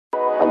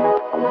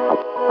We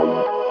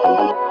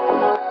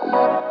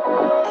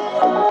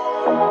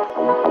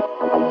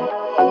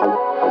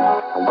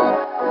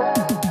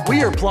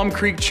are Plum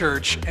Creek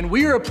Church, and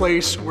we are a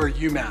place where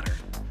you matter.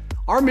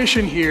 Our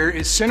mission here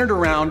is centered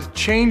around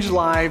change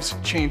lives,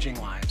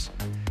 changing lives.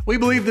 We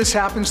believe this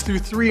happens through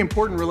three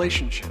important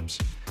relationships: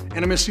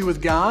 intimacy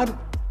with God,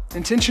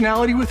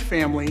 intentionality with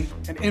family,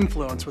 and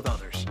influence with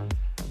others.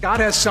 God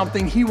has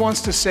something He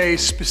wants to say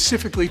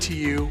specifically to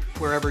you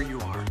wherever you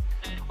are.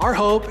 Our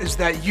hope is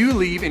that you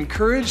leave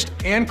encouraged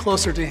and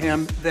closer to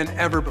Him than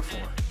ever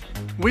before.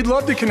 We'd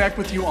love to connect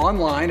with you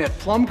online at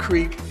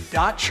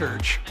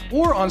plumcreek.church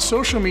or on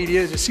social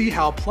media to see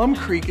how Plum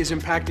Creek is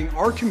impacting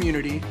our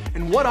community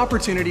and what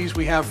opportunities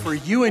we have for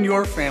you and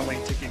your family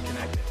to get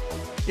connected.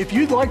 If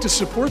you'd like to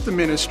support the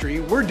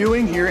ministry we're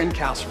doing here in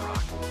Castle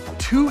Rock,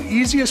 two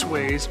easiest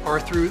ways are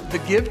through the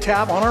Give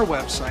tab on our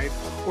website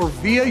or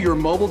via your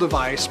mobile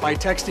device by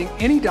texting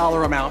any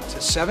dollar amount to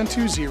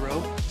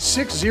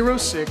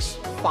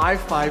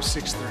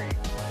 720-606-5563.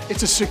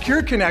 It's a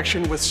secure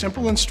connection with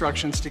simple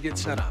instructions to get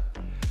set up.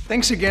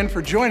 Thanks again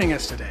for joining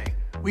us today.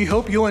 We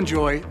hope you'll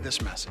enjoy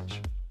this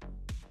message.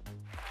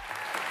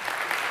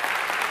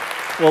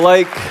 Well,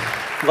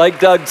 like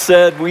Doug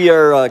said, we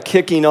are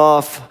kicking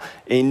off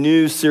a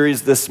new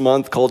series this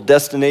month called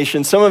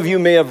Destination. Some of you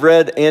may have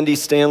read Andy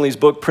Stanley's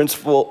book,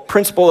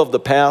 Principle of the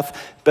Path.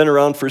 Been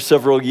around for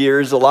several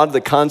years. A lot of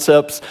the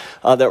concepts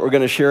that we're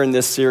going to share in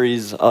this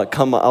series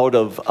come out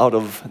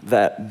of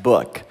that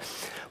book.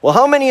 Well,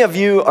 how many of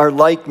you are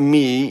like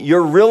me?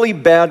 You're really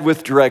bad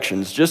with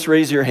directions. Just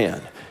raise your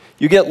hand.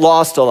 You get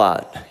lost a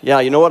lot.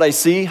 Yeah, you know what I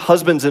see?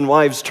 Husbands and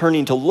wives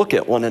turning to look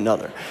at one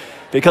another.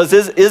 Because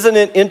isn't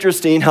it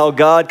interesting how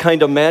God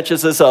kind of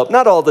matches us up?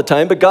 Not all the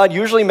time, but God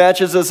usually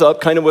matches us up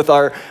kind of with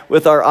our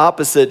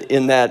opposite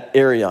in that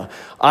area.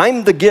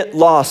 I'm the get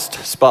lost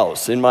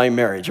spouse in my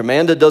marriage.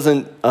 Amanda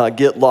doesn't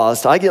get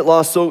lost. I get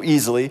lost so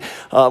easily.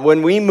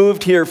 When we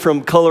moved here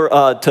from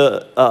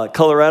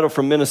Colorado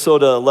from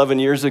Minnesota 11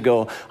 years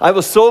ago, I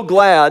was so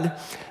glad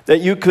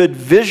that you could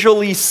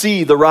visually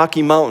see the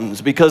Rocky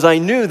Mountains because I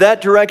knew that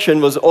direction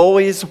was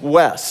always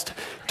west.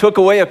 Took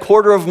away a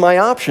quarter of my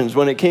options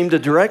when it came to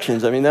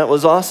directions. I mean, that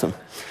was awesome.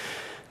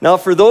 Now,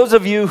 for those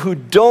of you who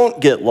don't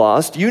get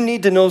lost, you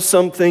need to know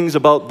some things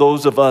about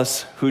those of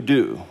us who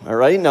do, all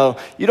right? Now,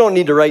 you don't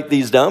need to write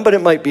these down, but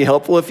it might be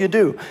helpful if you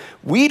do.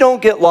 We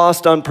don't get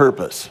lost on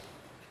purpose.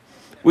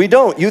 We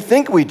don't. You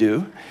think we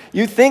do.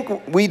 You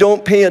think we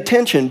don't pay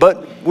attention,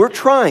 but we're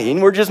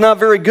trying. We're just not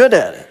very good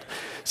at it.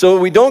 So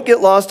we don't get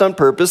lost on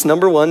purpose,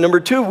 number one.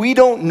 Number two, we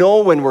don't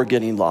know when we're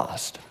getting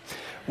lost.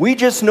 We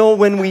just know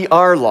when we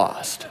are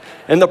lost.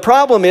 And the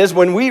problem is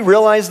when we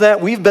realize that,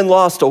 we've been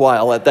lost a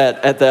while at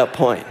that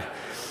point.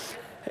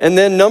 And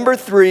then number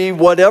three,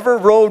 whatever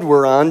road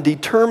we're on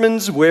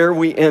determines where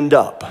we end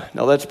up.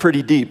 Now that's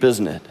pretty deep,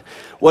 isn't it?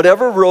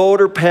 Whatever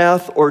road or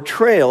path or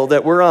trail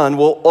that we're on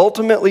will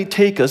ultimately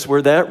take us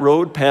where that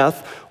road,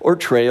 path, or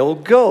trail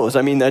goes.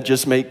 I mean, that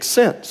just makes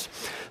sense.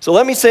 So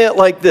let me say it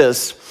like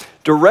this.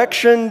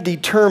 Direction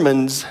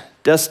determines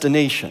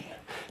destination.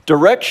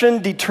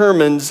 Direction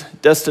determines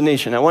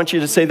destination. I want you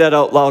to say that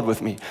out loud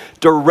with me.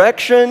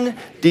 Direction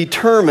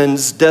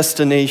determines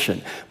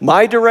destination.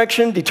 My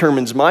direction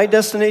determines my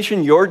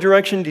destination. Your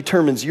direction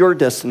determines your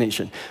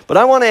destination. But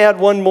I want to add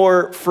one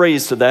more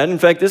phrase to that. In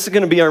fact, this is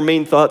going to be our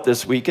main thought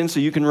this weekend,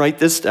 so you can write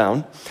this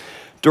down.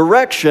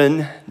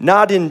 Direction,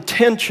 not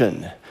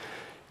intention,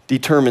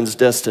 determines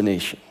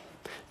destination.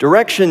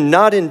 Direction,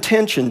 not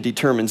intention,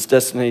 determines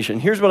destination.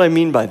 Here's what I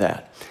mean by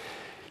that.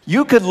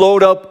 You could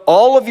load up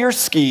all of your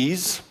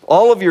skis,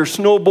 all of your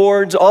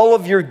snowboards, all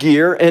of your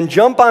gear, and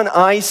jump on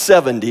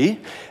I-70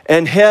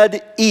 and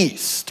head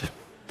east.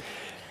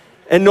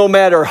 And no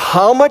matter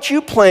how much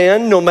you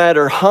planned, no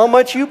matter how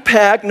much you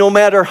packed, no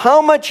matter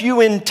how much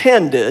you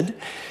intended,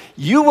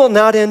 you will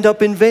not end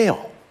up in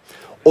Vail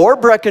or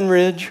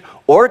Breckenridge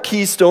or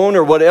Keystone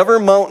or whatever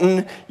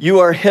mountain you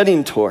are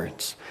heading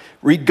towards.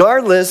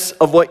 Regardless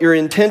of what your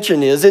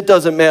intention is, it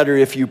doesn't matter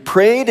if you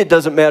prayed, it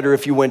doesn't matter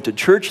if you went to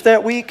church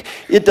that week,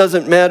 it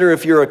doesn't matter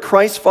if you're a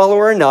Christ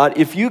follower or not.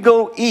 If you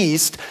go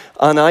east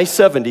on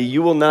I-70,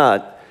 you will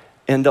not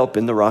end up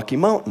in the Rocky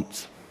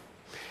Mountains.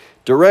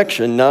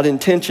 Direction, not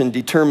intention,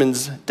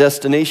 determines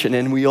destination.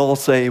 And we all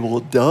say, well,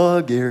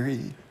 duh,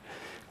 Gary.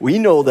 We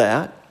know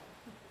that.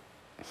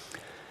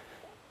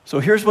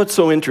 So here's what's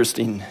so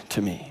interesting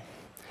to me.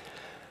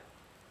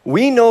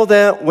 We know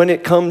that when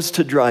it comes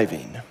to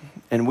driving.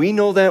 And we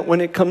know that when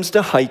it comes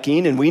to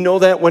hiking, and we know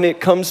that when it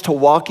comes to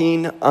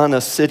walking on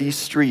a city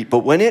street.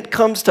 But when it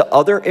comes to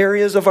other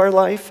areas of our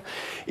life,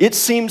 it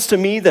seems to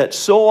me that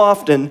so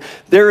often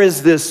there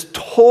is this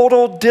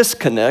total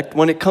disconnect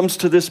when it comes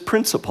to this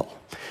principle.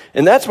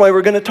 And that's why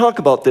we're going to talk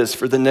about this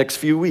for the next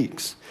few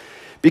weeks.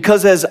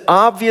 Because as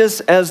obvious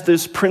as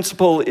this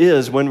principle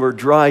is when we're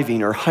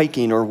driving or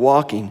hiking or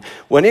walking,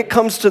 when it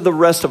comes to the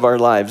rest of our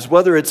lives,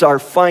 whether it's our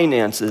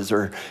finances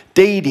or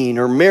dating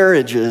or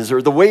marriages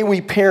or the way we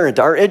parent,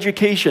 our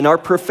education, our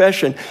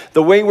profession,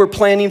 the way we're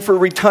planning for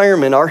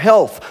retirement, our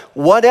health,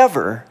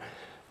 whatever,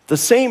 the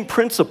same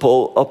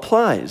principle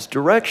applies.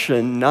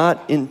 Direction,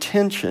 not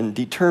intention,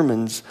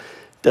 determines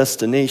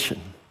destination.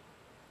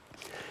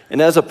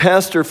 And as a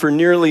pastor for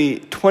nearly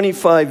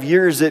 25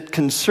 years, it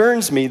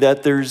concerns me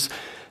that there's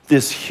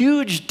this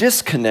huge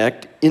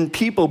disconnect in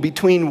people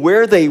between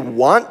where they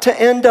want to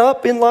end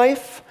up in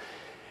life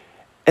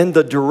and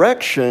the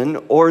direction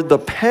or the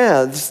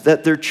paths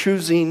that they're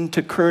choosing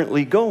to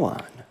currently go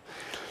on.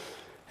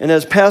 And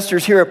as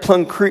pastors here at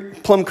Plum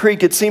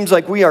Creek, it seems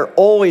like we are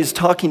always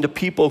talking to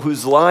people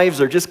whose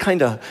lives are just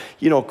kind of,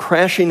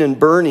 crashing and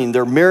burning.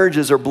 Their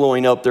marriages are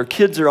blowing up. Their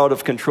kids are out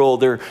of control.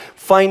 Their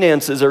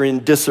finances are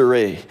in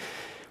disarray.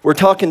 We're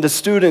talking to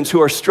students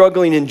who are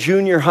struggling in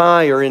junior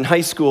high or in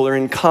high school or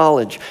in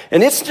college.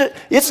 And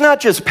it's not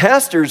just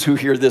pastors who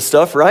hear this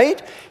stuff,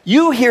 right?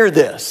 You hear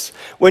this.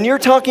 When you're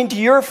talking to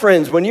your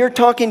friends, when you're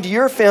talking to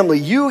your family,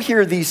 you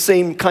hear these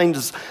same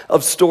kinds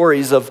of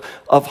stories of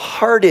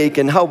heartache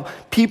and how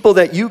people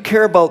that you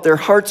care about, their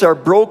hearts are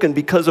broken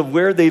because of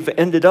where they've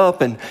ended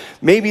up. And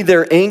maybe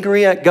they're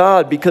angry at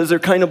God because they're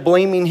kind of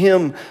blaming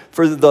Him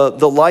for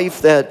the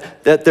life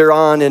that they're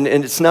on, and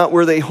it's not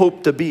where they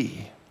hope to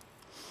be.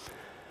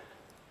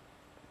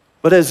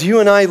 But as you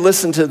and I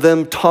listen to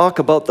them talk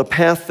about the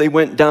path they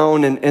went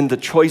down and the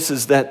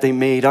choices that they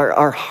made,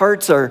 our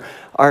hearts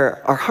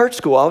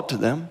go out to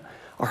them.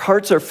 Our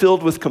hearts are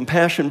filled with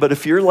compassion, but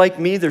if you're like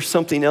me, there's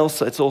something else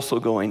that's also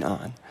going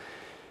on.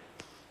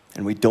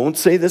 And we don't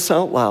say this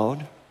out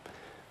loud,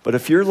 but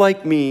if you're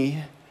like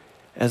me,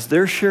 as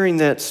they're sharing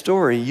that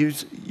story,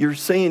 you're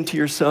saying to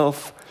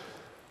yourself,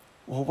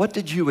 well, what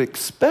did you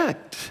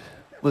expect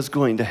was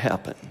going to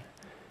happen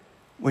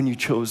when you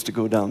chose to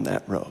go down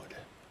that road?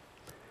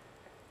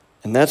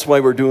 And that's why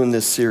we're doing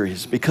this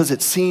series, because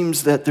it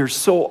seems that there's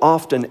so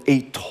often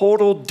a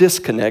total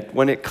disconnect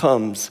when it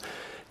comes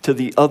to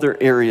the other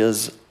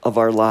areas of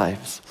our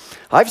lives.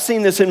 I've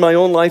seen this in my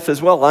own life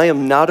as well. I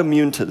am not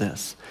immune to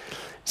this.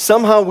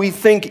 Somehow we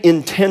think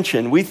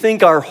intention, we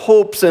think our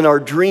hopes and our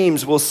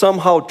dreams will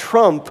somehow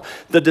trump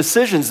the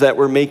decisions that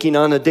we're making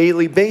on a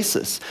daily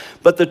basis.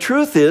 But the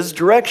truth is,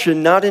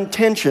 direction, not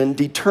intention,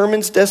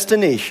 determines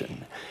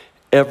destination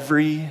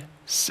every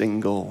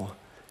single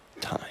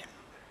time.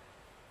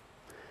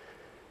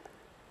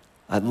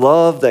 I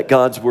love that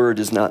God's word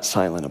is not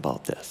silent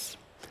about this.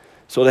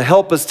 So to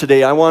help us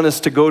today, I want us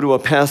to go to a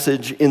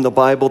passage in the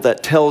Bible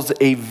that tells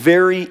a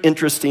very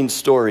interesting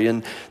story.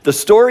 And the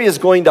story is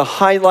going to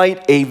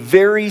highlight a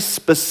very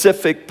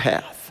specific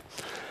path.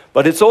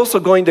 But it's also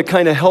going to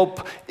kind of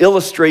help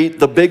illustrate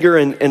the bigger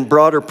and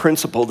broader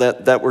principle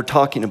that we're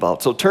talking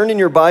about. So turn in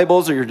your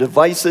Bibles or your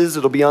devices.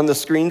 It'll be on the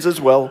screens as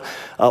well.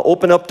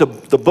 Open up to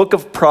the book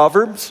of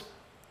Proverbs,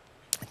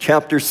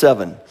 chapter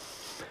 7.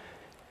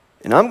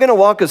 And I'm going to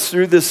walk us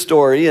through this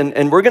story,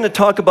 and we're going to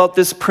talk about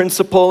this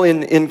principle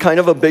in kind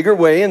of a bigger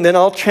way, and then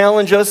I'll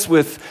challenge us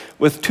with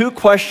 2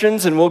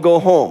 questions, and we'll go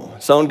home.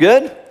 Sound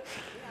good?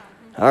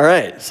 Yeah. All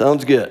right,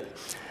 sounds good.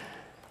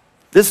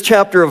 This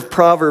chapter of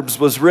Proverbs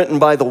was written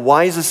by the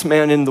wisest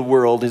man in the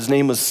world. His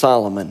name was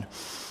Solomon.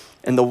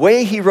 And the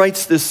way he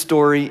writes this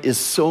story is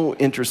so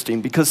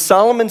interesting, because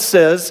Solomon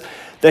says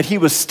that he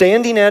was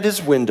standing at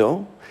his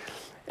window,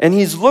 and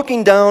he's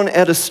looking down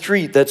at a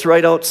street that's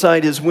right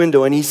outside his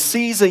window, and he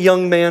sees a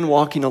young man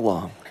walking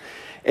along.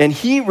 And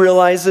he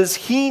realizes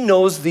he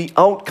knows the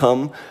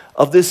outcome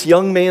of this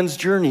young man's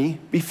journey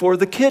before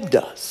the kid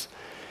does.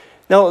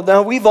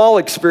 Now we've all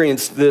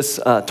experienced this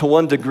to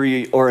one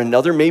degree or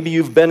another. Maybe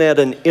you've been at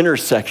an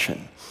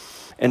intersection.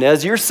 And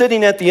as you're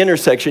sitting at the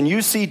intersection,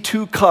 you see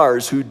 2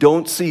 cars who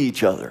don't see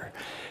each other.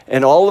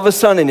 And all of a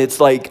sudden,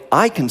 it's like,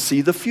 I can see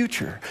the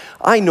future.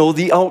 I know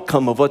the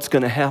outcome of what's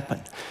going to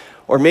happen.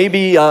 Or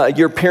maybe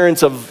you're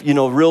parents of,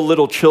 real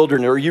little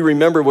children, or you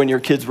remember when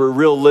your kids were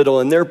real little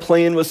and they're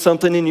playing with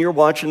something and you're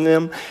watching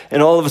them,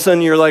 and all of a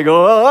sudden you're like,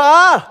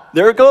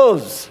 there it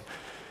goes.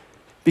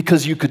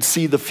 Because you could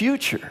see the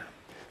future.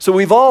 So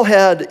we've all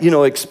had,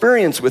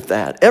 experience with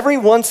that. Every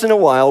once in a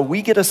while,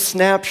 we get a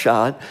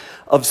snapshot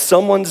of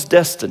someone's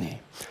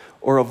destiny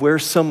or of where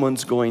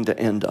someone's going to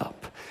end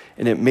up.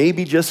 And it may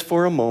be just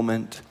for a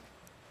moment,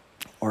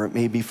 or it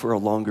may be for a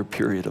longer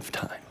period of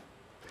time.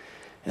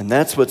 And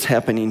that's what's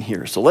happening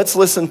here. So let's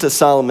listen to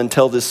Solomon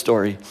tell this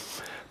story.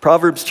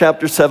 Proverbs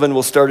chapter 7,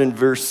 we'll start in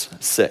verse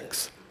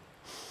 6.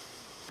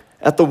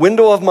 At the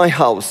window of my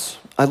house,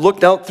 I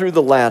looked out through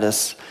the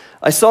lattice.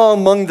 I saw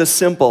among the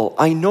simple,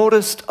 I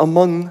noticed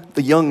among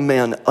the young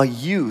men a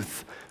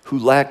youth who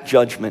lacked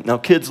judgment. Now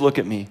kids, look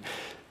at me.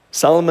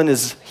 Solomon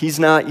he's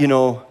not,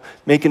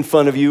 making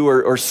fun of you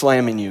or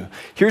slamming you.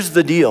 Here's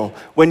the deal.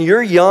 When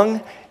you're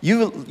young,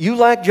 you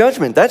lack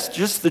judgment. That's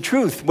just the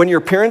truth. When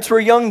your parents were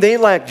young, they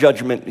lacked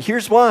judgment.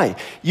 Here's why.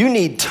 You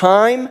need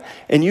time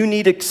and you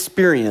need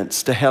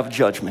experience to have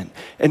judgment.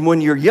 And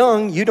when you're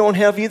young, you don't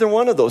have either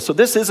one of those. So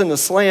this isn't a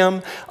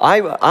slam.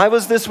 I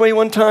was this way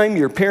one time.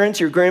 Your parents,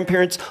 your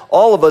grandparents,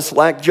 all of us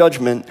lacked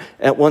judgment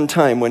at one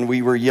time when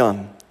we were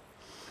young.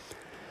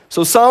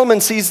 So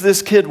Solomon sees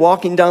this kid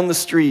walking down the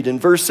street. In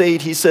verse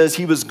 8, he says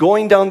he was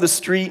going down the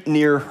street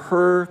near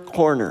her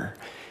corner.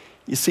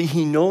 You see,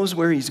 he knows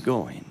where he's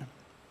going.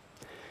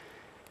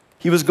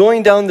 He was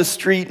going down the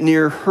street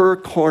near her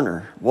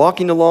corner,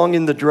 walking along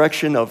in the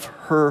direction of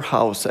her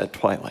house at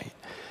twilight,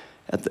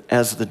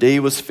 as the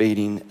day was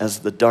fading, as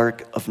the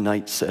dark of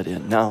night set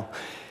in. Now,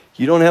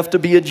 you don't have to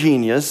be a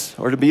genius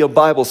or to be a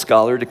Bible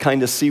scholar to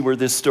kind of see where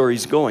this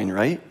story's going,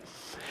 right?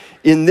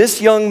 In this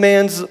young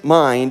man's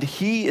mind,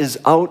 he is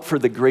out for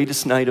the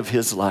greatest night of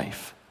his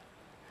life.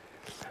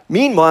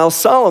 Meanwhile,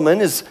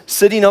 Solomon is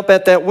sitting up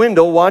at that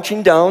window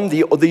watching down,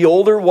 the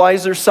older,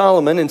 wiser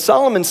Solomon, and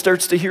Solomon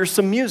starts to hear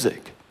some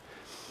music.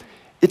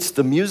 It's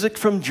the music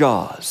from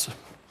Jaws.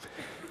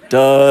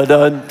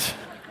 Da-dun,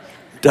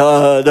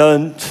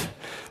 da-dun,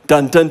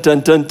 dun, dun, dun,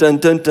 dun, dun,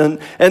 dun, dun.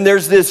 And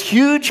there's this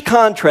huge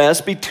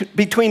contrast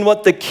between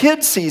what the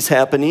kid sees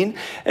happening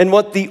and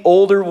what the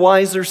older,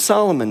 wiser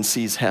Solomon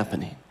sees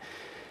happening.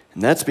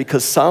 And that's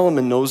because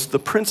Solomon knows the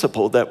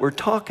principle that we're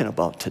talking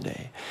about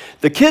today.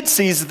 The kid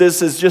sees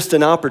this as just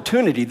an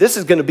opportunity. This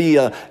is going to be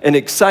an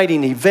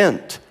exciting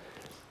event.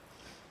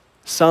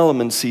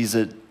 Solomon sees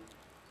it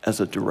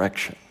as a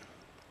direction.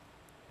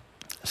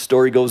 The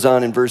story goes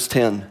on in verse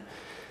 10.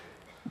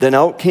 Then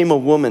out came a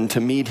woman to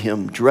meet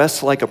him,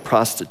 dressed like a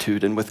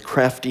prostitute and with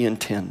crafty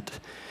intent.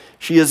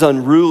 She is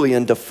unruly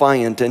and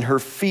defiant, and her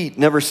feet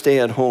never stay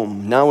at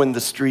home. Now in the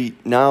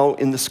street, now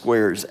in the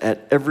squares,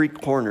 at every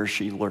corner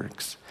she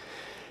lurks.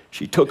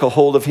 She took a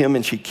hold of him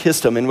and she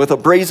kissed him, and with a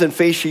brazen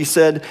face she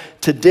said,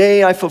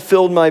 "Today I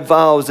fulfilled my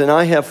vows, and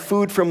I have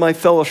food from my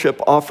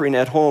fellowship offering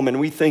at home." And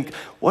we think,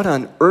 what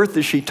on earth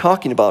is she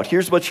talking about?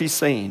 Here's what she's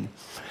saying.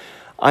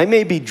 I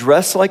may be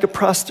dressed like a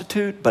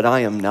prostitute, but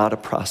I am not a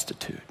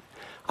prostitute.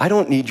 I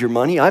don't need your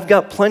money. I've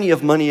got plenty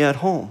of money at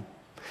home.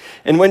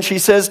 And when she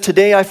says,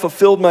 "Today I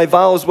fulfilled my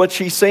vows," what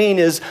she's saying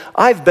is,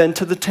 I've been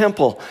to the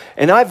temple,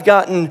 and I've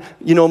gotten,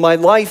 my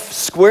life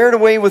squared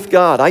away with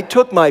God. I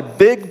took my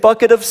big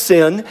bucket of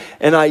sin,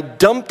 and I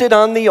dumped it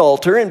on the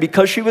altar, and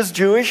because she was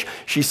Jewish,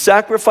 she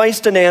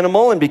sacrificed an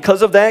animal, and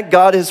because of that,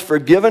 God has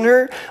forgiven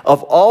her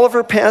of all of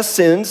her past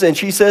sins, and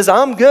she says,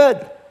 I'm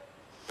good.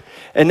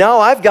 And now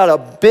I've got a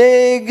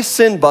big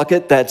sin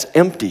bucket that's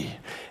empty,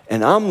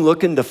 and I'm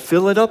looking to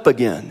fill it up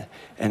again,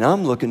 and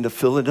I'm looking to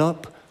fill it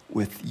up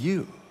with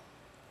you.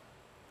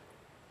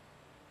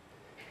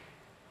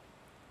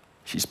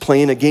 She's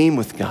playing a game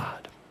with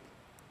God.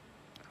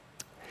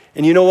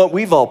 And you know what?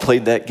 We've all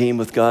played that game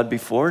with God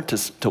before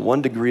to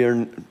one degree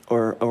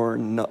or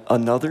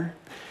another.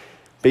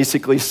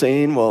 Basically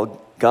saying, well,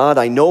 God,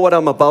 I know what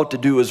I'm about to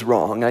do is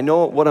wrong. I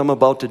know what I'm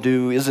about to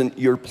do isn't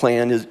your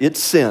plan.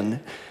 It's sin.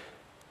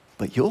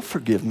 But you'll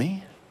forgive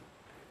me.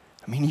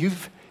 I mean,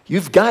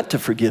 you've got to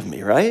forgive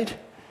me, right?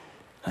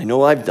 I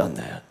know I've done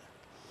that.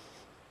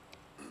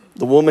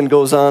 The woman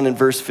goes on in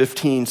verse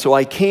 15, so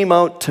I came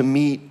out to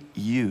meet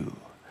you.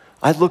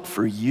 I looked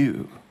for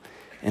you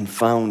and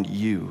found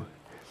you.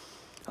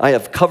 I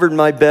have covered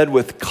my bed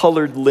with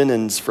colored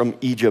linens from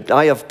Egypt.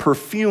 I have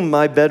perfumed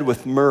my bed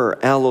with myrrh,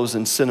 aloes,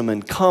 and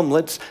cinnamon. Come,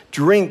 let's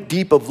drink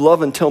deep of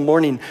love until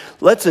morning.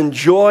 Let's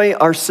enjoy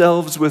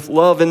ourselves with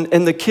love.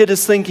 And the kid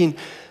is thinking,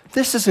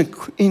 this is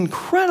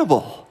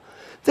incredible.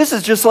 This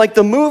is just like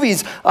the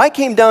movies. I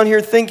came down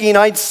here thinking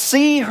I'd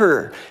see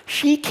her.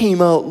 She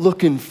came out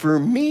looking for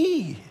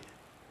me.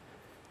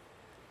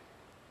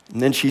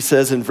 And then she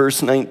says in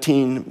verse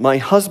 19, my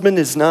husband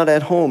is not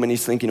at home. And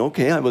he's thinking,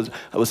 okay, I was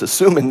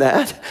assuming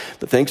that,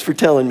 but thanks for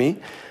telling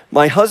me.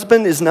 My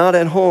husband is not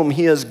at home.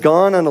 He has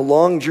gone on a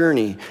long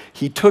journey.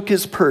 He took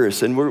his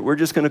purse, and we're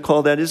just going to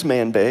call that his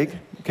man bag,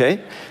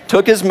 okay?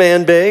 Took his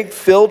man bag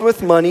filled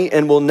with money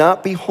and will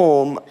not be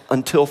home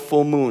until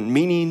full moon,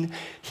 meaning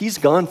he's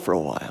gone for a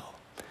while.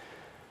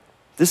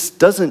 This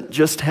doesn't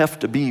just have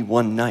to be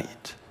one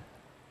night.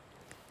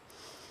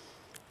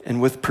 And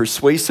with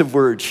persuasive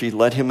words, she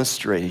led him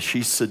astray.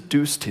 She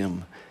seduced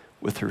him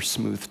with her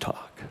smooth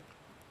talk.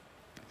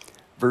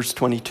 Verse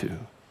 22.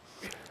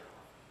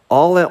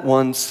 All at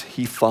once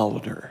he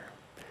followed her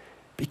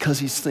because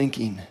he's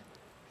thinking,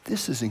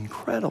 this is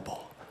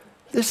incredible.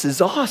 This is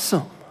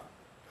awesome.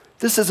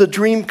 This is a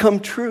dream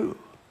come true.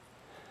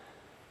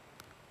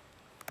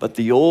 But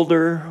the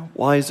older,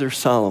 wiser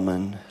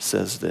Solomon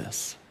says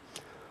this.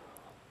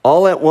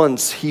 All at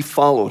once he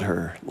followed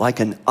her like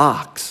an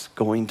ox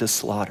going to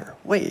slaughter.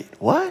 Wait,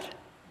 what?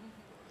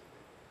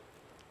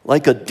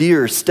 Like a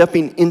deer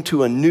stepping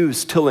into a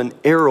noose till an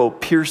arrow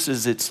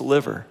pierces its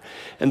liver.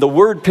 And the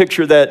word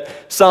picture that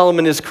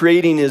Solomon is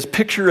creating is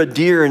picture a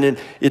deer and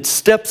it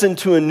steps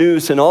into a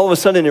noose and all of a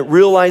sudden it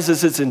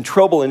realizes it's in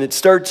trouble and it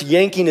starts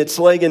yanking its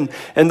leg and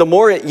the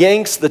more it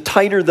yanks, the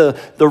tighter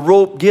the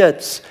rope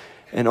gets.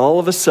 And all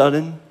of a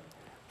sudden,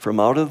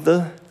 from out of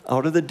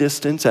the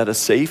distance, at a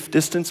safe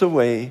distance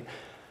away,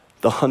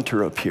 the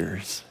hunter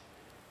appears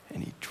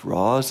and he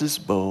draws his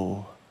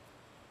bow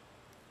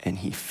and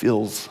he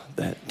fills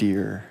that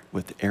deer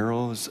with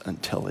arrows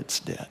until it's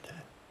dead.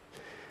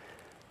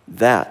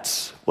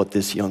 That's what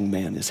this young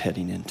man is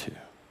heading into.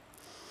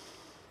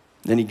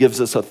 Then he gives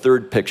us a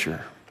third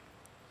picture.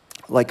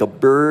 Like a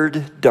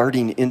bird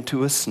darting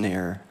into a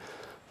snare,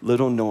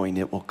 little knowing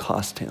it will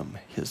cost him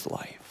his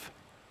life.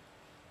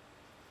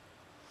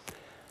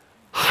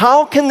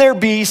 how can there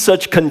be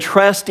such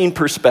contrasting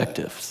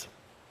perspectives?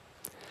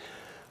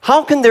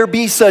 How can there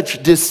be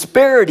such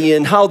disparity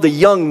in how the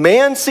young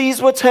man sees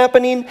what's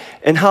happening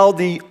and how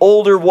the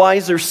older,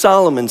 wiser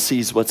Solomon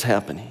sees what's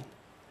happening?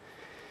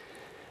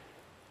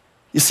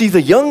 You see,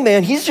 the young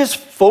man, he's just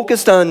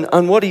focused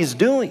on what he's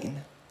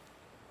doing.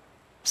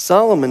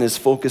 Solomon is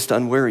focused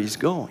on where he's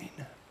going.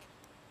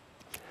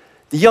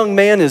 The young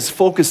man is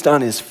focused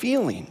on his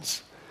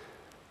feelings.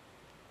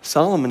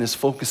 Solomon is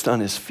focused on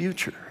his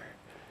future.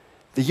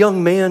 The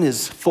young man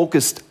is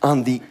focused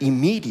on the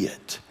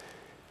immediate.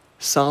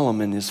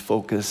 Solomon is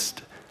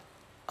focused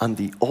on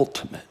the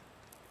ultimate.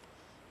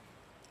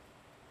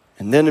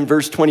 And then in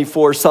verse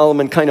 24,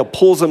 Solomon kind of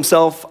pulls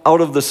himself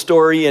out of the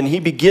story and he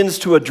begins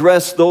to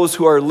address those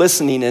who are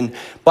listening. And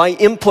by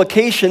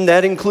implication,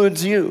 that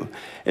includes you.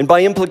 And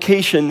by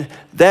implication,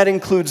 that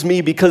includes me,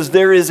 because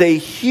there is a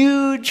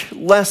huge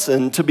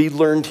lesson to be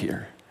learned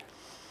here.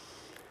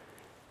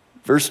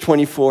 Verse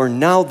 24,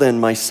 now then,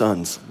 my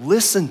sons,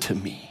 listen to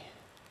me.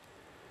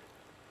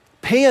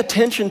 Pay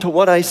attention to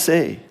what I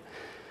say.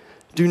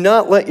 Do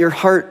not let your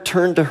heart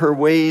turn to her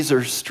ways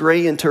or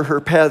stray into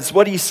her paths.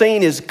 What he's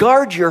saying is,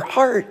 guard your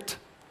heart.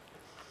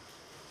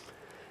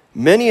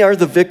 Many are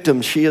the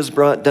victims she has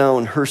brought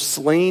down. Her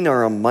slain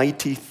are a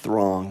mighty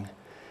throng.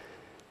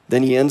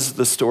 Then he ends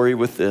the story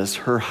with this: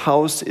 her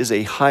house is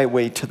a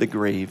highway to the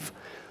grave,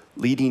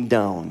 leading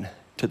down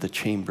to the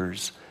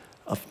chambers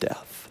of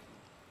death.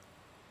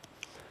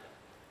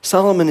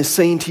 Solomon is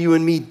saying to you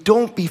and me,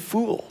 don't be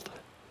fooled.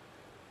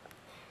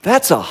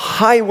 That's a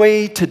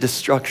highway to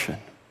destruction.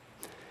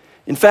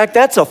 In fact,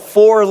 that's a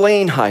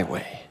 4-lane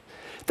highway.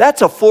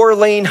 That's a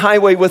 4-lane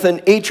highway with an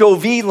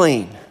HOV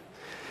lane.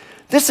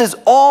 This is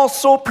all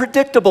so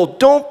predictable.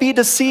 Don't be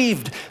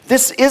deceived.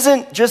 This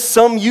isn't just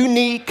some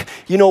unique,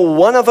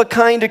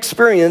 one-of-a-kind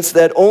experience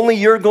that only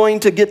you're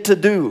going to get to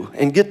do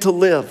and get to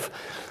live.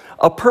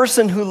 A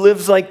person who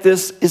lives like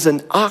this is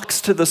an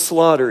ox to the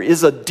slaughter,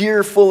 is a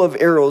deer full of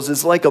arrows,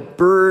 is like a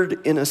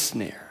bird in a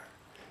snare.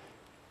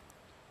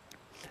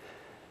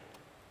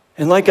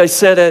 And like I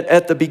said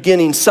at the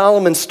beginning,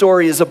 Solomon's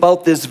story is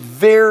about this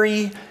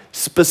very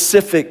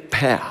specific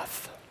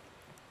path.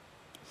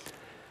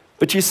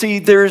 But you see,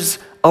 there's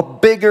a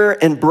bigger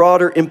and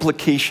broader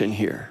implication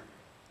here.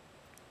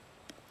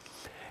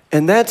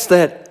 And that's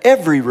that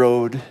every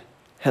road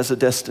has a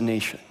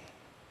destination.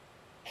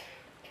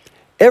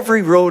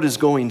 Every road is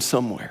going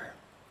somewhere.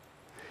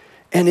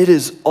 And it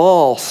is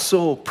all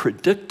so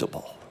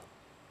predictable.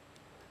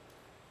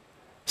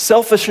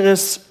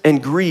 Selfishness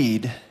and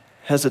greed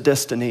has a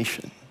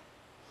destination.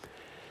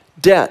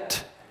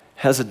 Debt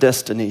has a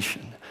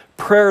destination.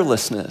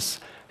 Prayerlessness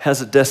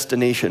has a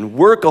destination.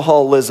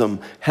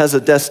 Workaholism has a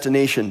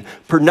destination.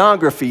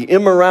 Pornography,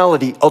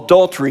 immorality,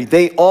 adultery,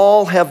 they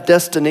all have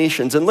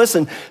destinations. And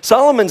listen,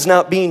 Solomon's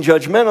not being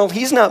judgmental.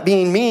 He's not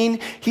being mean.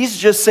 He's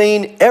just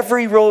saying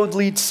every road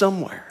leads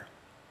somewhere.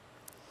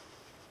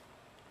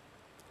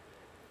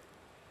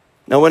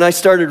 Now, when I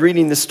started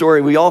reading this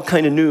story, we all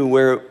kind of knew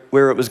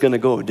where it was going to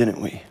go,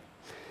 didn't we?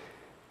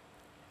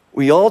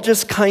 We all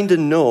just kind of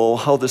know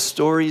how the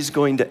story's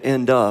going to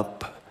end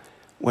up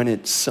when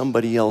it's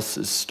somebody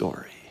else's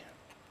story.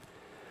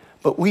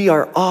 But we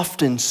are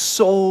often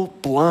so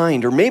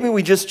blind, or maybe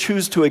we just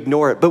choose to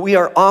ignore it, but we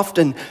are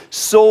often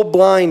so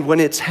blind when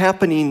it's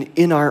happening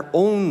in our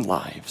own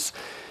lives.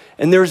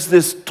 And there's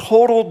this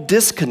total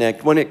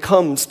disconnect when it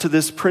comes to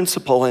this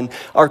principle. And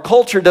our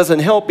culture doesn't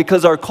help,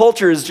 because our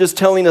culture is just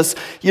telling us,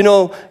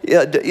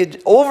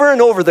 over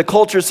and over the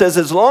culture says,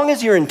 as long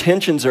as your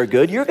intentions are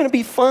good, you're going to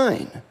be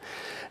fine.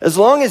 As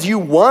long as you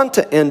want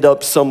to end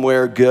up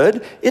somewhere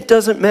good, it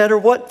doesn't matter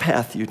what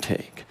path you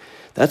take.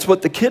 That's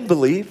what the kid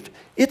believed.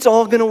 It's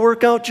all going to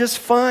work out just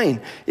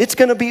fine. It's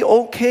going to be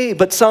okay.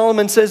 But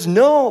Solomon says,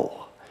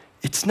 no,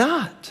 it's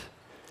not.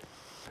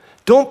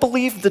 Don't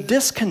believe the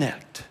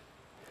disconnect.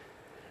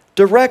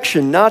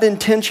 Direction, not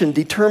intention,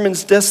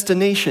 determines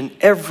destination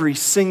every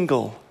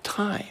single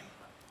time.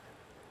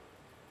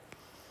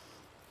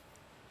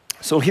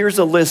 So here's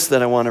a list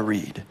that I want to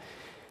read.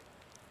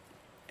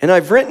 And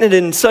I've written it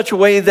in such a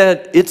way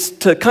that it's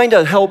to kind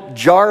of help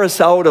jar us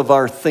out of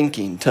our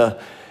thinking, to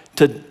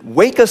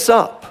wake us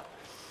up.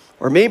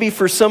 Or maybe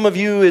for some of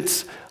you,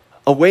 it's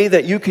a way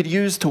that you could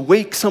use to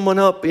wake someone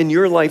up in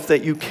your life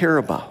that you care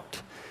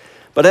about.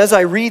 But as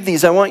I read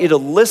these, I want you to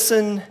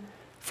listen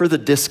for the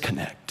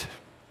disconnect.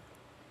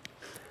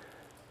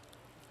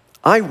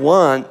 I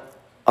want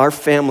our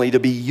family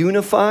to be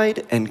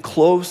unified and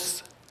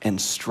close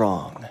and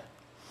strong.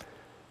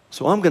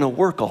 So I'm going to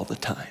work all the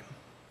time.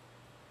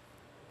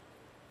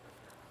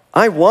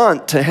 I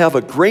want to have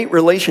a great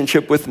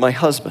relationship with my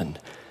husband,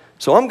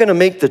 so I'm going to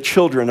make the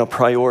children a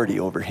priority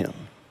over him.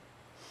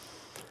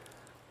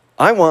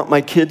 I want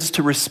my kids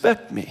to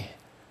respect me,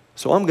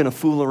 so I'm going to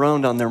fool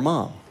around on their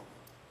mom.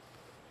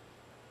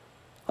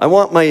 I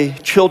want my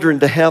children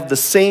to have the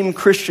same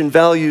Christian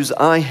values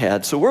I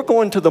had, so we're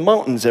going to the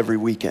mountains every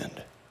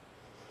weekend.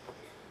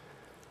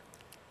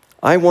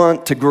 I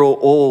want to grow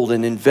old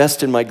and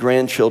invest in my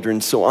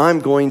grandchildren, so I'm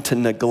going to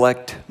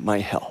neglect my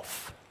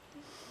health.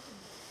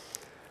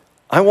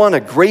 I want a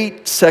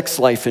great sex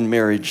life in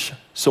marriage.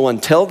 So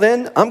until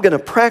then, I'm going to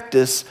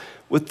practice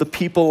with the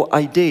people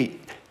I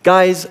date.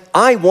 Guys,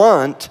 I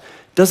want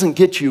doesn't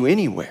get you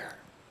anywhere.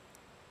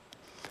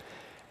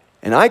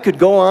 And I could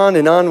go on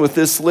and on with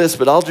this list,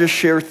 but I'll just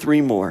share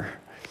 3 more.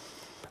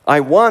 I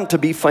want to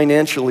be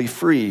financially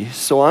free,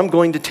 so I'm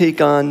going to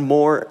take on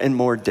more and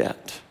more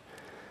debt.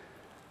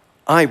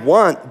 I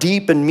want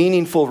deep and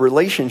meaningful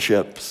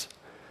relationships,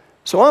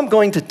 so I'm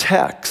going to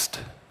text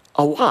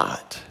a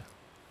lot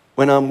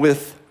when I'm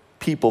with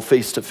people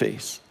face to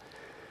face.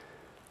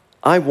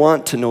 I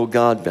want to know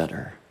God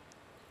better,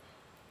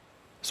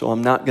 so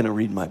I'm not going to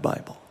read my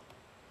Bible.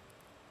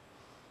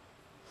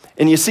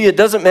 And you see, it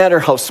doesn't matter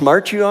how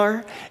smart you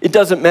are. It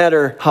doesn't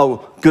matter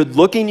how good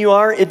looking you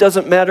are. It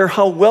doesn't matter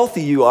how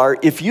wealthy you are.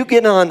 If you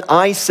get on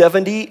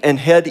I-70 and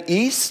head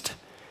east,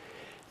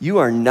 you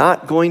are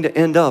not going to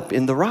end up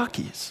in the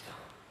Rockies.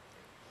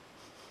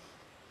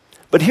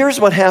 But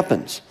here's what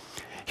happens.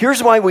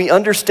 Here's why we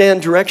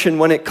understand direction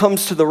when it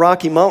comes to the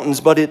Rocky Mountains,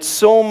 but it's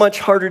so much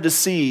harder to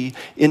see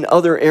in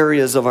other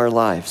areas of our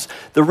lives.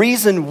 The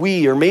reason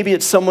we, or maybe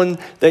it's someone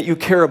that you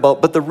care about,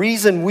 but the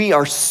reason we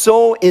are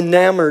so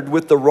enamored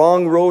with the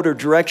wrong road or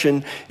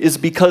direction is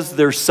because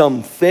there's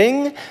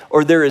something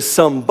or there is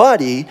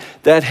somebody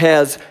that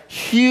has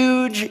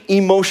huge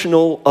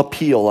emotional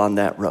appeal on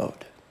that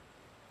road.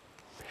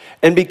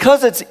 And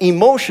because it's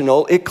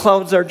emotional, it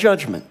clouds our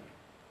judgment.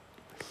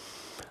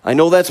 I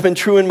know that's been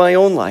true in my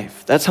own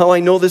life. That's how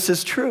I know this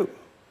is true.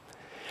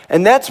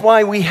 And that's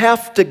why we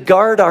have to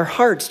guard our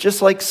hearts,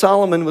 just like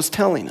Solomon was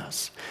telling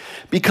us.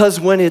 Because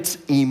when it's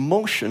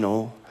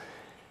emotional,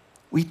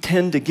 we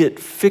tend to get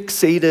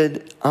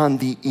fixated on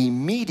the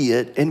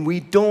immediate and we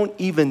don't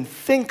even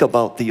think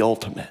about the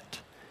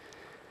ultimate.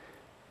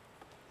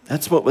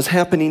 That's what was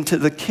happening to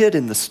the kid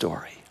in the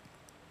story.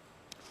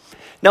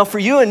 Now, for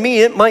you and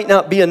me, it might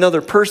not be another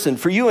person.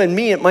 For you and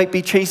me, it might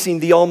be chasing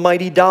the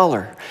almighty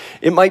dollar.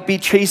 It might be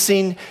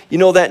chasing,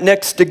 that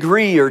next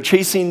degree or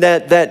chasing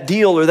that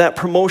deal or that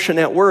promotion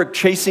at work,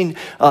 chasing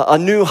a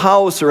new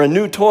house or a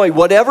new toy.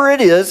 Whatever it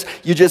is,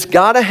 you just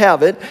got to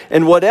have it.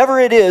 And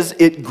whatever it is,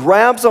 it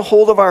grabs a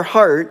hold of our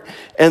heart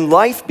and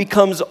life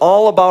becomes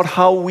all about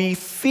how we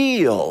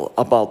feel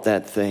about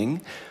that thing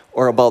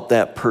or about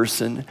that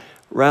person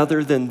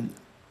rather than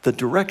the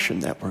direction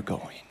that we're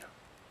going.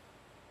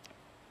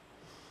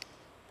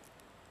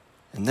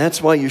 And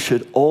that's why you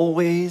should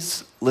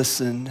always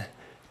listen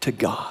to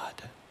God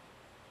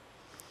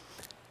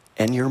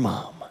and your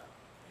mom.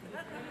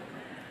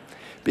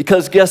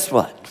 Because guess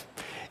what?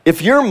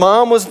 If your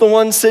mom was the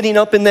one sitting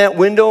up in that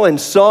window and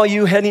saw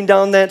you heading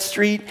down that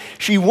street,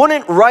 she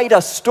wouldn't write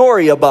a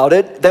story about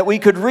it that we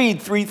could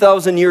read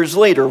 3,000 years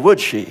later, would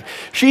she?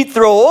 She'd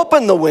throw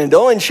open the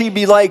window and she'd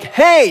be like,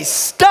 "Hey,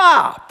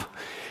 stop!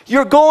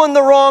 You're going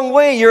the wrong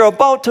way. You're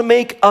about to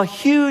make a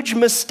huge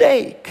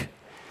mistake."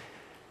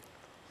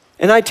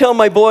 And I tell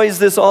my boys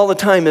this all the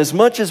time, as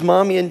much as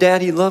mommy and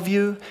daddy love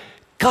you,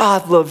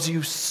 God loves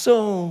you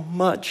so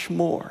much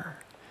more.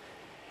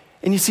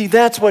 And you see,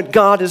 that's what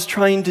God is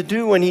trying to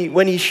do when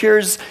he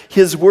shares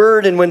his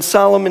word and when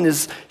Solomon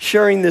is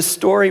sharing this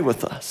story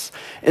with us.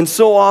 And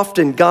so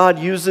often God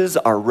uses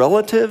our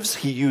relatives,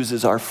 he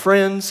uses our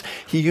friends,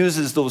 he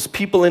uses those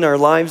people in our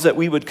lives that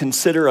we would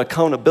consider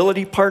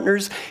accountability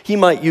partners. He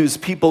might use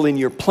people in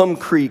your Plum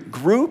Creek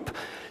group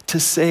to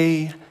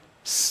say,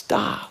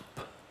 stop.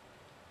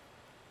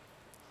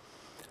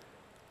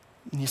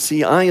 You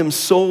see, I am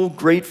so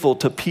grateful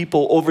to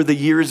people over the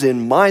years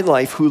in my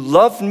life who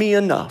loved me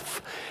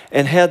enough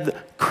and had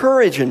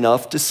courage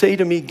enough to say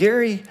to me,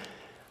 "Gary,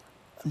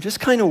 I'm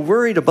just kind of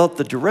worried about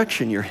the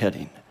direction you're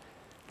heading.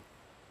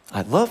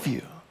 I love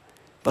you,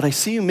 but I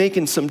see you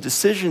making some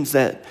decisions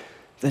that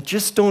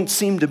just don't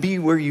seem to be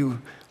where you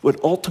would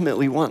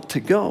ultimately want to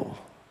go."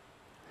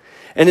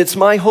 And it's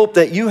my hope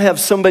that you have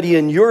somebody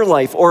in your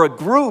life or a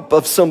group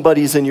of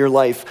somebodies in your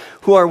life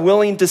who are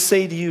willing to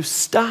say to you,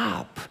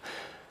 "Stop.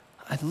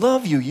 I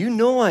love you. You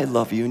know I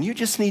love you. And you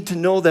just need to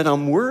know that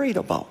I'm worried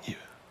about you."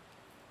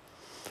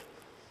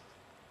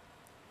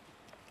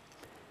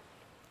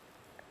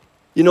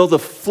 The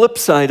flip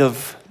side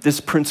of this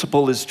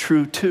principle is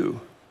true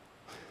too.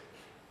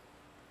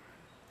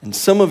 And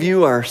some of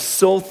you are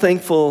so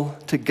thankful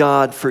to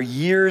God for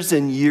years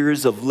and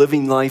years of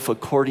living life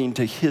according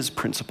to his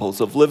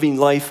principles, of living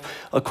life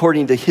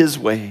according to his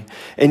way.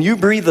 And you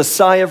breathe a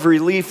sigh of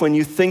relief when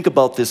you think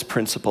about this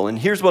principle. And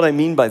here's what I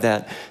mean by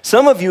that.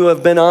 Some of you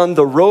have been on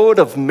the road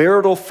of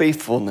marital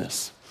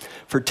faithfulness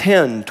for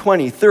 10,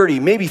 20, 30,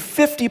 maybe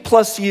 50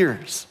 plus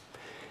years.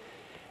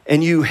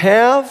 And you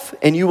have,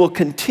 and you will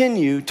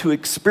continue to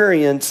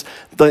experience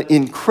the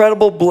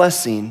incredible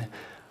blessing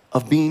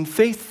of being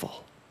faithful.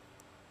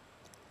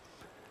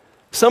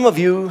 Some of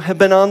you have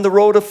been on the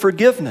road of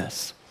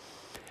forgiveness.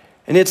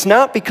 And it's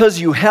not because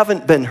you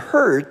haven't been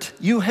hurt,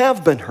 you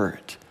have been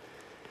hurt.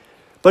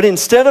 But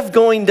instead of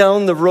going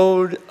down the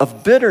road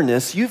of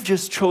bitterness, you've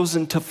just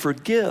chosen to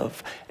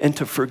forgive and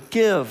to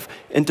forgive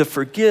and to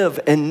forgive.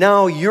 And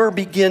now you're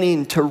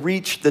beginning to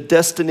reach the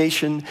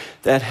destination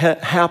that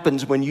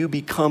happens when you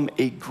become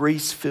a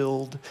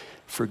grace-filled,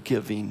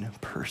 forgiving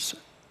person.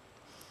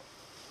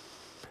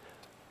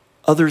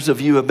 Others of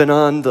you have been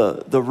on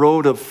the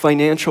road of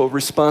financial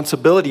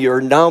responsibility,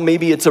 or now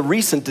maybe it's a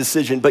recent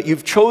decision, but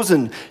you've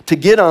chosen to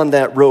get on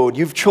that road.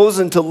 You've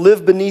chosen to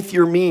live beneath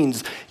your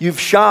means. You've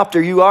shopped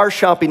or you are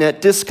shopping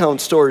at discount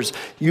stores.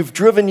 You've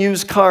driven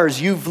used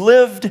cars. You've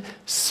lived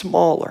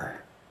smaller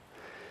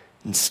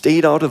and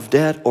stayed out of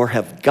debt or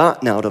have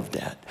gotten out of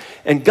debt.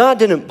 And God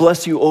didn't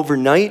bless you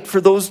overnight for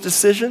those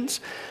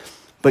decisions,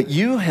 but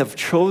you have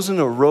chosen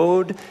a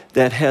road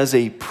that has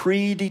a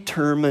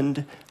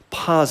predetermined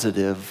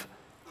positive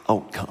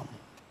outcome.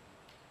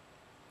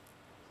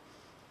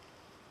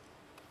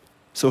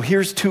 So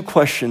here's two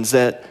questions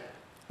that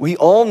we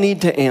all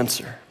need to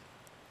answer.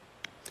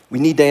 We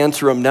need to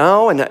answer them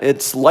now, and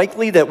it's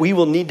likely that we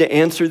will need to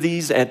answer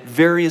these at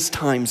various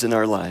times in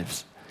our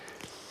lives.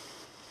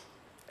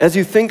 As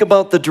you think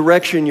about the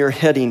direction you're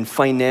heading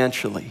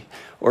financially,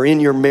 or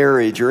in your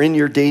marriage, or in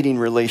your dating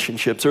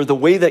relationships, or the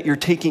way that you're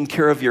taking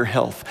care of your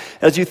health.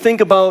 As you think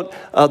about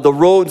the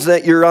roads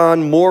that you're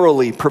on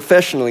morally,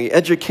 professionally,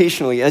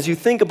 educationally, as you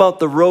think about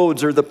the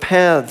roads or the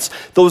paths,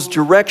 those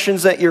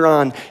directions that you're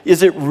on,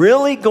 is it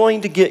really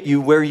going to get you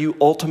where you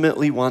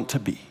ultimately want to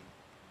be?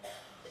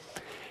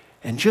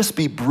 And just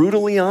be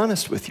brutally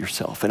honest with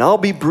yourself, and I'll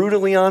be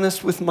brutally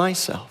honest with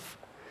myself.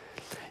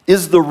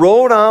 Is the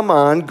road I'm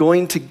on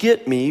going to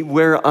get me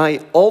where I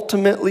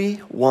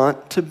ultimately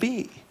want to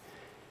be?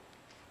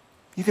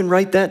 You can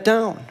write that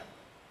down.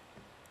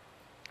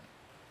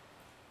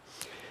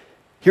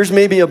 Here's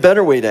maybe a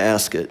better way to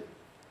ask it.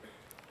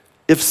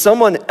 If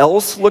someone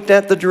else looked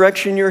at the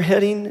direction you're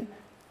heading,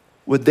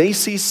 would they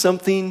see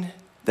something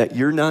that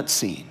you're not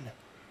seeing?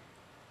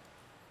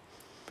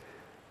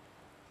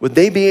 Would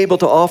they be able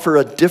to offer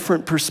a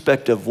different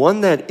perspective,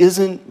 one that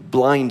isn't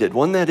blinded,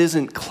 one that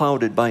isn't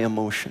clouded by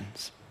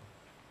emotions?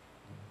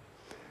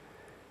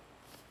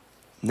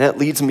 And that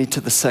leads me to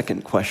the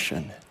second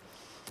question.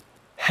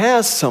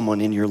 Has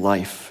someone in your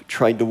life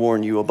tried to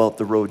warn you about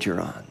the road you're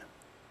on?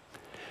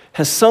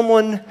 Has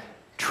someone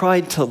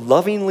tried to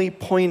lovingly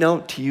point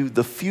out to you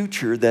the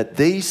future that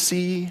they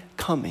see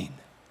coming?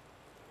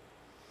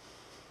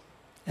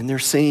 And they're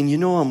saying, you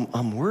know,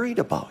 I'm worried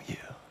about you.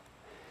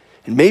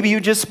 And maybe you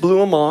just blew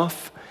them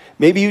off.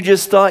 Maybe you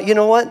just thought, you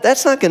know what,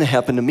 that's not going to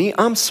happen to me.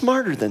 I'm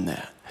smarter than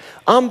that.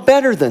 I'm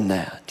better than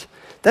that.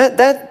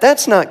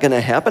 That's not going to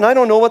happen. I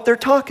don't know what they're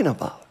talking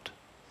about.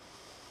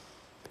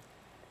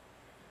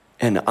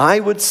 And I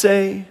would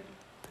say,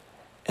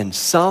 and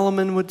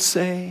Solomon would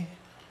say,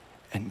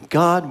 and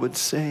God would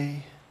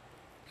say,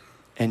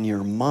 and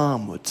your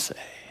mom would say,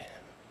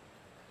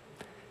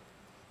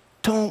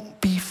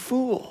 don't be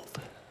fooled.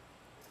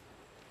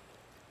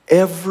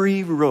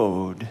 Every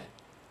road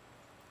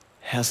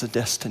has a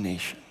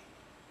destination.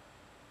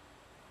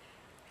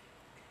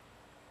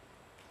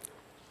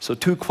 So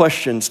 2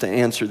 questions to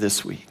answer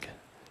this week.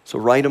 So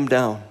write them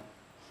down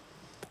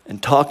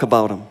and talk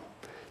about them.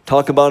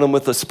 Talk about them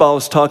with a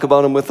spouse, talk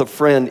about them with a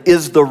friend.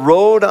 Is the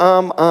road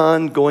I'm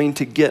on going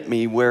to get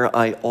me where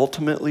I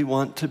ultimately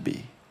want to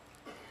be?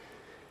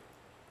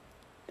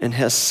 And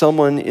has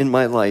someone in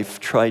my life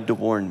tried to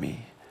warn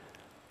me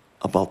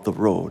about the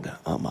road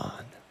I'm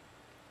on?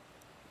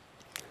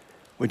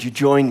 Would you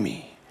join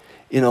me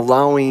in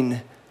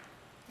allowing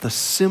the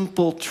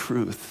simple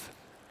truth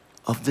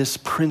of this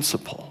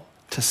principle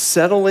to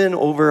settle in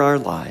over our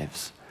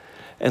lives?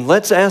 And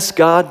let's ask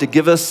God to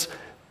give us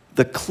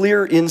the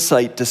clear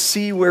insight to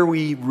see where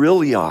we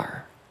really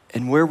are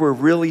and where we're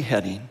really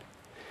heading.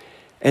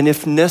 And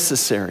if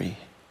necessary,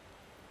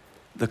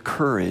 the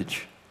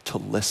courage to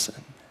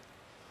listen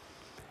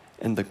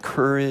and the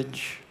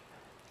courage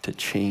to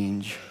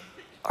change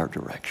our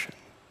direction.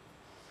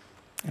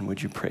 And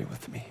would you pray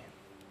with me?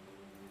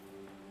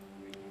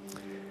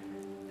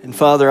 And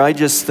Father, I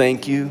just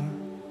thank you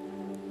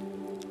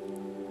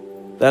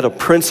that a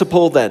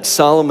principle that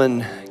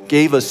Solomon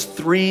gave us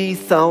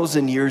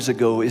 3,000 years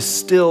ago is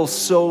still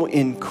so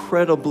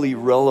incredibly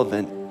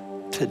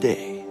relevant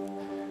today.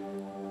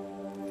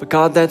 But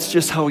God, that's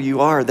just how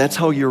you are. That's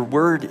how your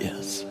word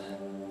is.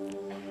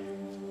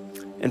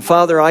 And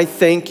Father, I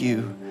thank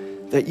you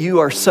that you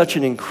are such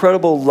an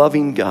incredible,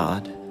 loving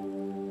God.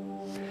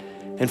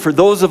 And for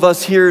those of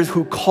us here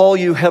who call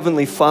you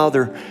Heavenly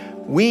Father,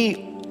 we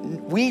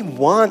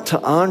want to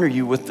honor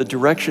you with the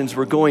directions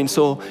we're going.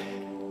 So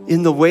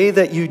in the way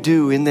that you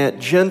do, in that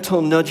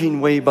gentle,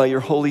 nudging way by your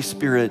Holy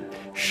Spirit,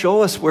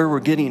 show us where we're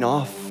getting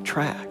off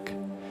track.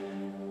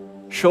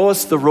 Show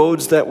us the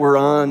roads that we're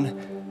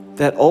on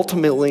that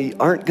ultimately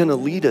aren't going to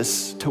lead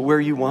us to where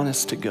you want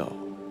us to go.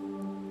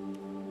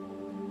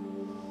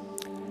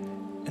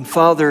 And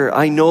Father,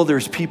 I know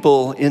there's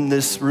people in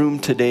this room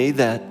today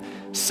that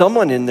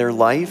someone in their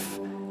life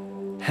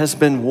has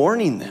been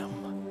warning them.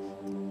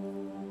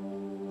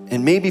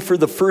 And maybe for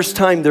the first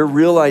time they're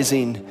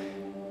realizing,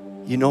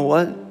 you know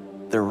what?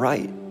 they're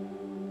right.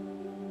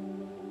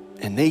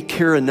 And they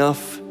care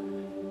enough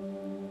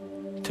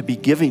to be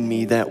giving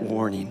me that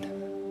warning.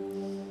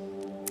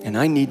 And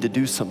I need to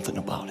do something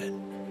about it.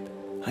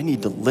 I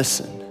need to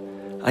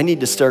listen. I need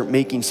to start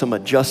making some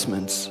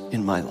adjustments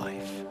in my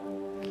life.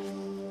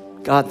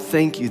 God,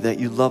 thank you that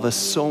you love us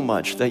so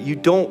much, that you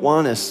don't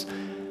want us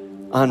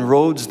on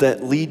roads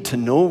that lead to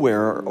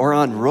nowhere or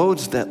on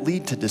roads that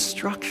lead to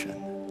destruction.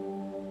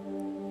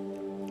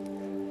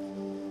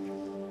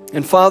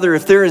 And Father,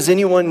 if there is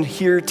anyone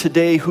here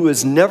today who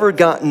has never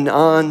gotten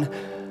on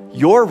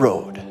your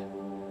road,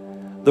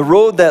 the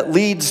road that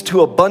leads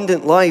to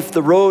abundant life,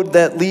 the road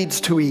that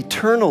leads to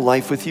eternal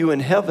life with you in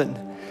heaven,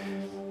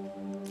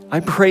 I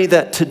pray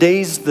that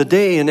today's the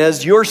day. And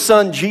as your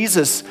son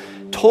Jesus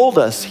told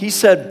us, he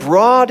said,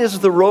 broad is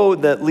the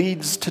road that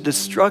leads to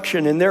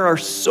destruction, and there are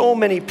so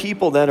many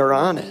people that are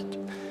on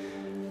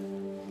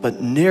it.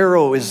 But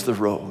narrow is the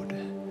road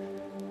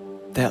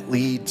that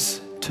leads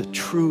to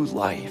true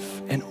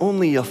life, and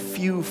only a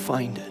few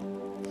find it.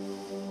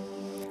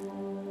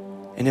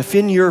 And if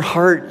in your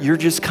heart you're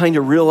just kind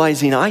of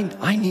realizing,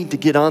 I need to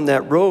get on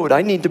that road,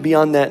 I need to be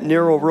on that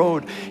narrow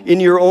road, in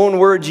your own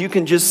words, you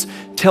can just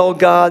tell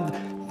God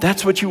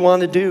that's what you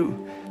want to do.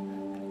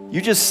 You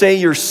just say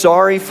you're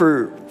sorry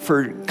for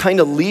kind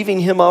of leaving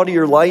him out of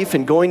your life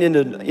and going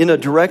in a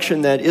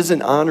direction that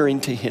isn't honoring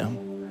to him.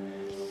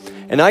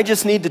 And I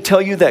just need to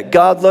tell you that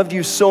God loved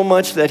you so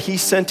much that he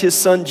sent his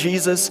son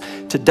Jesus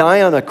to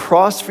die on a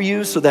cross for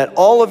you so that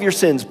all of your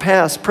sins,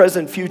 past,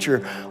 present,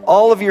 future,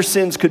 all of your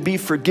sins could be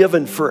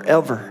forgiven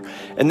forever.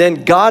 And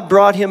then God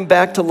brought him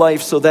back to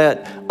life so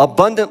that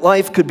abundant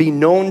life could be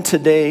known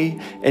today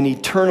and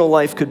eternal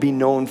life could be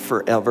known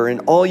forever.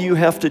 And all you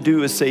have to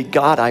do is say,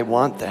 God, I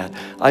want that.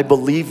 I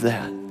believe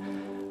that.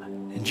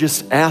 And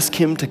just ask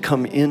him to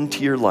come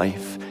into your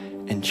life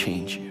and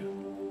change you.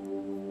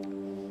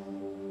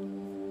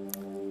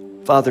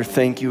 Father,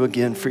 thank you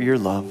again for your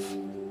love.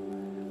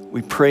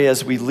 We pray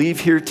as we leave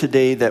here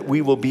today that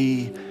we will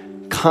be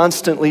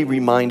constantly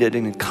reminded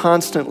and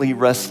constantly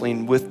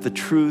wrestling with the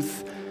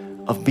truth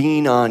of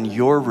being on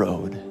your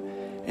road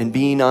and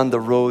being on the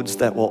roads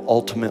that will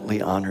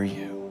ultimately honor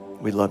you.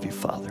 We love you,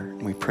 Father,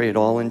 and we pray it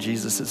all in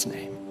Jesus'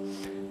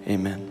 name.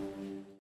 Amen.